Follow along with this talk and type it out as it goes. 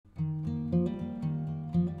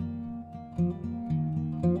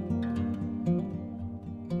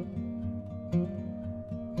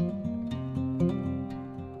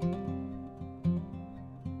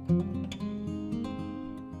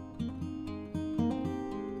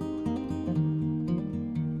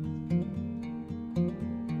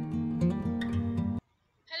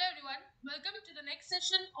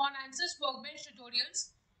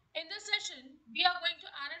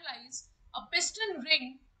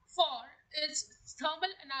for its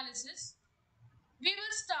thermal analysis, we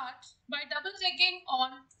will start by double clicking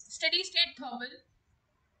on steady state thermal.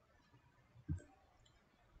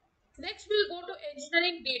 Next we'll go to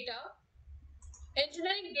engineering data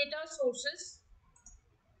sources,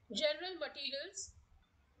 general materials.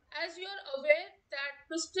 As you are aware that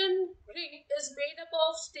piston ring is made up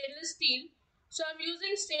of stainless steel, so I'm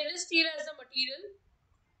using stainless steel as a material.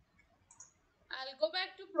 I'll go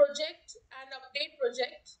back to project and update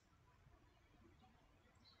project.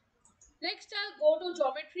 Next I'll go to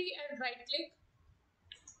geometry and right click.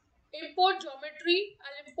 Import geometry.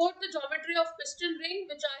 I'll import the geometry of piston ring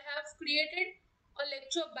which I have created a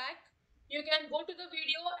lecture back. You can go to the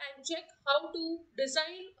video and check how to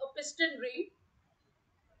design a piston ring.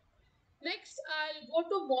 Next I'll go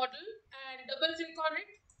to model and double click on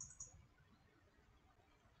it.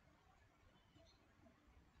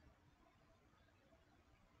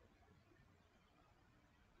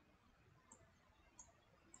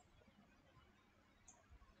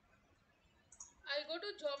 I'll go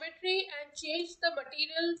to geometry and change the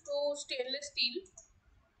material to stainless steel.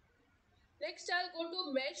 Next I'll go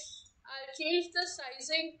to mesh. I'll change the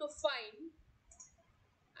sizing to fine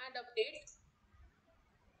and update.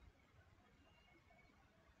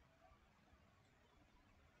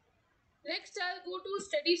 Next I'll go to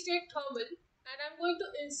steady state thermal and I'm going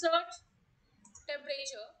to insert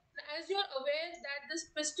temperature. As you are aware that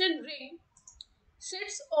this piston ring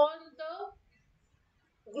sits on the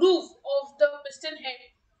groove of the piston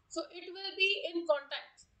head, so it will be in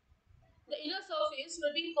contact. The inner surface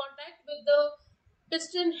will be in contact with the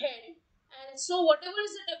piston head, and so whatever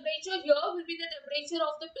is the temperature here will be the temperature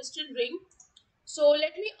of the piston ring. So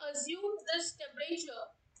let me assume this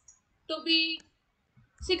temperature to be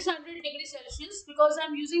 600 degrees Celsius because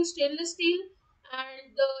I'm using stainless steel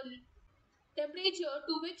and the temperature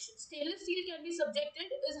to which stainless steel can be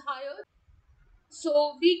subjected is higher.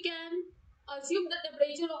 So we can assume the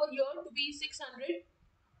temperature over here to be 600.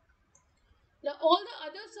 Now all the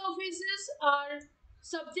other surfaces are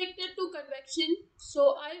subjected to convection.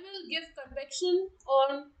 So I will give convection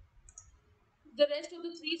on the rest of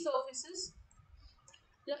the three surfaces.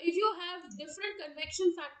 Now if you have different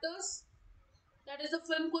convection factors, that is the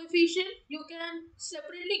film coefficient, you can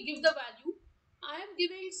separately give the value. I am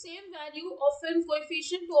giving same value of film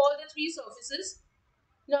coefficient to all the three surfaces.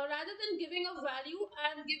 Now rather than giving a value,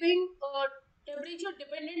 I am giving a temperature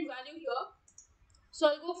dependent value here. So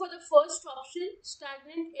I'll go for the first option,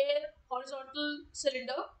 stagnant air horizontal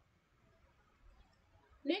cylinder.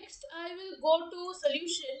 Next I will go to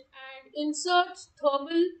solution and insert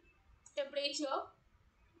thermal temperature.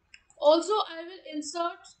 Also I will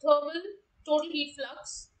insert thermal total heat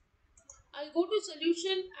flux. I'll go to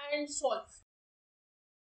solution and solve.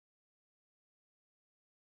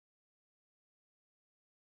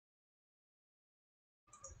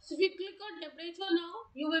 So if you click on temperature now,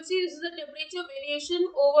 you will see this is the temperature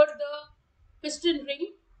variation over the piston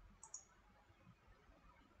ring.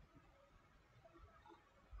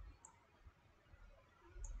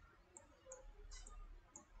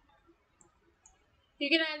 You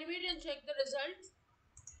can animate and check the result.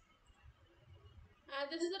 And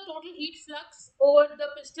this is the total heat flux over the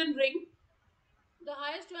piston ring. The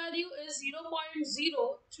highest value is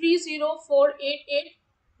 0.030488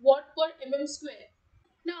 watt per mm square.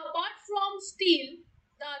 Now apart from steel,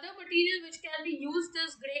 the other material which can be used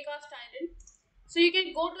is grey cast iron. So you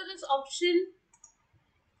can go to this option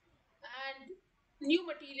and new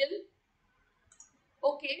material.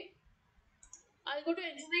 Okay. I'll go to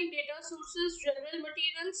engineering data sources, general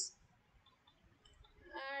materials,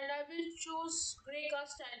 and I will choose grey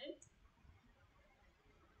cast iron.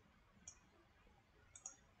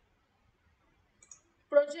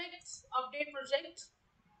 Project, update project.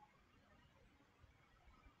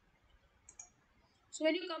 So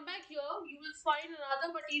when you come back here, you will find another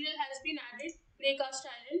material has been added, grey cast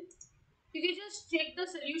iron. You can just check the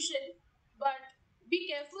solution, but be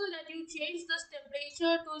careful that you change this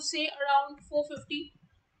temperature to say around 450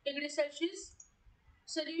 degrees Celsius.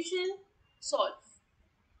 Solution, solve.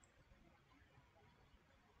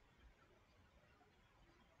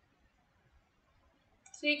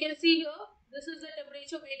 So you can see here, this is the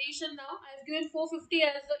temperature variation now. I have given 450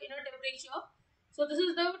 as the inner temperature. So this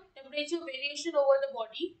is the temperature variation over the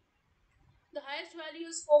body. The highest value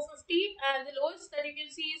is 450 and the lowest that you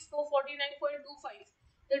can see is 449.25.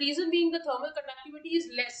 The reason being the thermal conductivity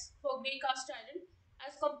is less for grey cast iron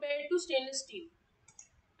as compared to stainless steel.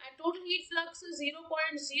 And total heat flux is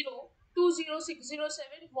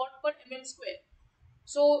 0.020607 watt per mm square.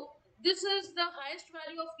 So this is the highest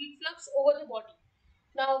value of heat flux over the body.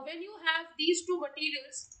 Now when you have these two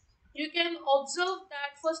materials, you can observe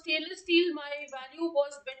that for stainless steel my value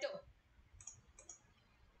was better.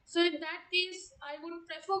 So in that case, I would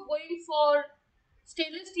prefer going for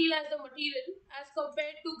stainless steel as the material as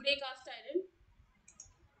compared to grey cast iron.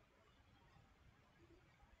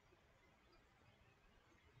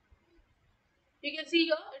 You can see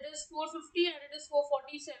here it is 450 and it is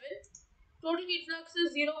 447. Total heat flux is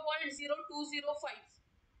 0.0205.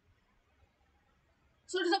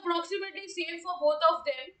 So it is approximately same for both of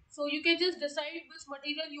them. So you can just decide which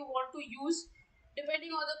material you want to use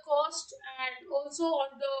depending on the cost and also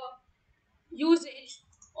on the usage.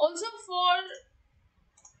 Also for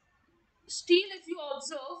steel, if you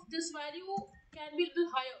observe, this value can be a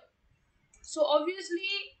little higher. So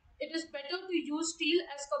obviously it is better to use steel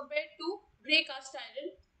as compared to grey cast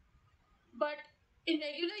iron. But in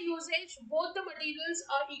regular usage, both the materials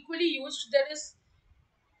are equally used. There is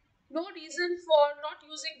no reason for not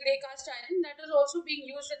using grey cast iron that is also being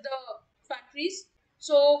used in the factories.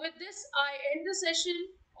 So with this, I end the session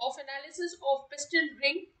of analysis of piston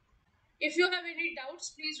ring. If you have any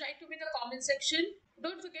doubts, please write to me in the comment section.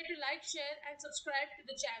 Don't forget to like, share and subscribe to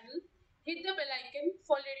the channel. Hit the bell icon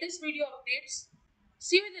for latest video updates.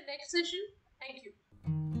 See you in the next session. Thank you.